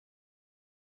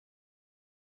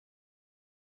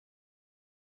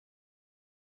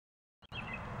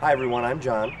Hi everyone, I'm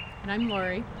John. And I'm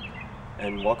Lori.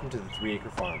 And welcome to the 3 Acre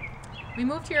Farm. We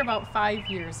moved here about 5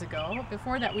 years ago.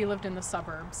 Before that we lived in the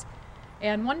suburbs.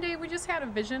 And one day we just had a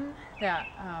vision that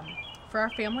for our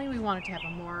family we wanted to have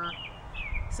a more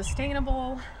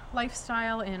sustainable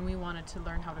lifestyle, and we wanted to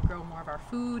learn how to grow more of our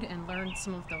food and learn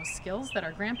some of those skills that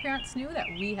our grandparents knew that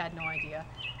we had no idea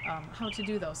how to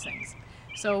do those things.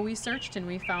 So we searched and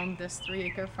we found this 3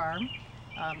 Acre Farm,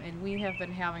 and we have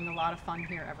been having a lot of fun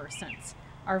here ever since.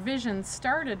 Our vision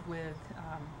started with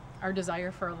our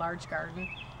desire for a large garden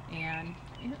and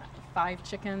 5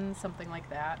 chickens, something like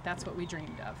that. That's what we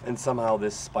dreamed of. And somehow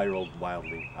this spiraled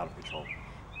wildly out of control.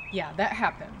 Yeah, that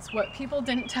happens. What people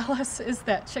didn't tell us is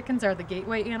that chickens are the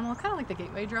gateway animal, kind of like the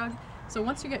gateway drug. So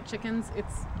once you get chickens,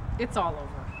 it's all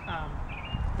over.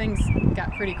 Things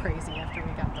got pretty crazy after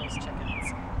we got those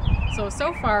chickens.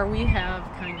 So far we have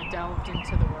kind of delved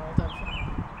into the world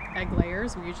of egg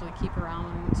layers. We usually keep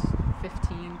around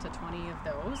 15 to 20 of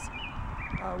those.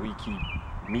 We keep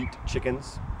meat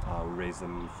chickens. We raise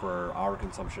them for our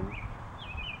consumption.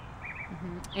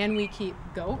 And we keep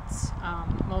goats,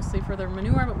 mostly for their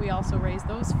manure, but we also raise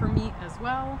those for meat as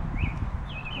well.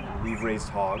 We've raised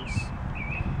hogs.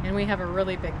 And we have a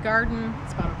really big garden.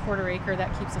 It's about a 1/4 acre.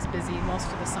 That keeps us busy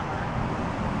most of the summer.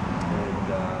 And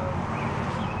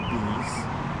keep bees.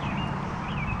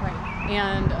 Right.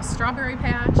 And a strawberry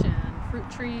patch and fruit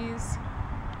trees.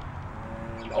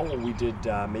 And we did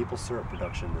maple syrup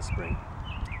production this spring.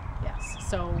 Yes.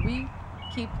 So we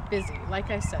keep busy. Like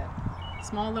I said,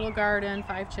 small little garden,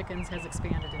 5 chickens has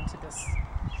expanded into this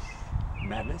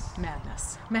Madness?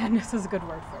 madness. Madness is a good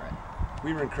word for it.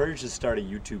 We were encouraged to start a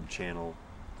YouTube channel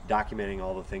documenting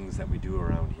all the things that we do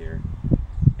around here.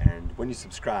 And when you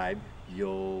subscribe,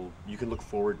 you can look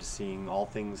forward to seeing all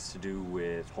things to do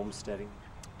with homesteading,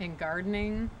 And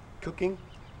gardening, cooking,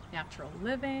 natural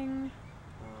living,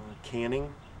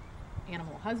 canning,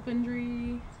 animal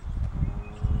husbandry,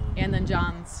 and then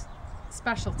John's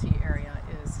specialty area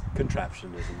is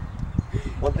contraptionism.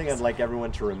 One thing I'd like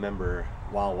everyone to remember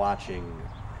while watching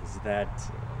is that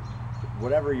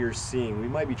whatever you're seeing, we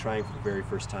might be trying for the very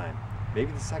first time,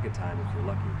 maybe the second time if you're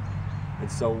lucky.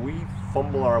 And so we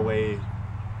fumble our way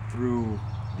through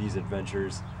these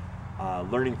adventures,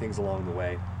 learning things along the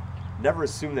way. Never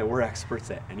assume that we're experts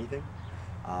at anything.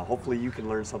 Hopefully you can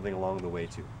learn something along the way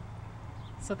too.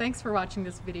 So thanks for watching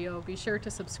this video. Be sure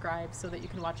to subscribe so that you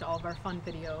can watch all of our fun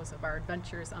videos of our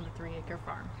adventures on the 3 Acre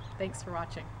Farm. Thanks for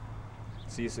watching.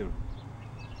 See you soon.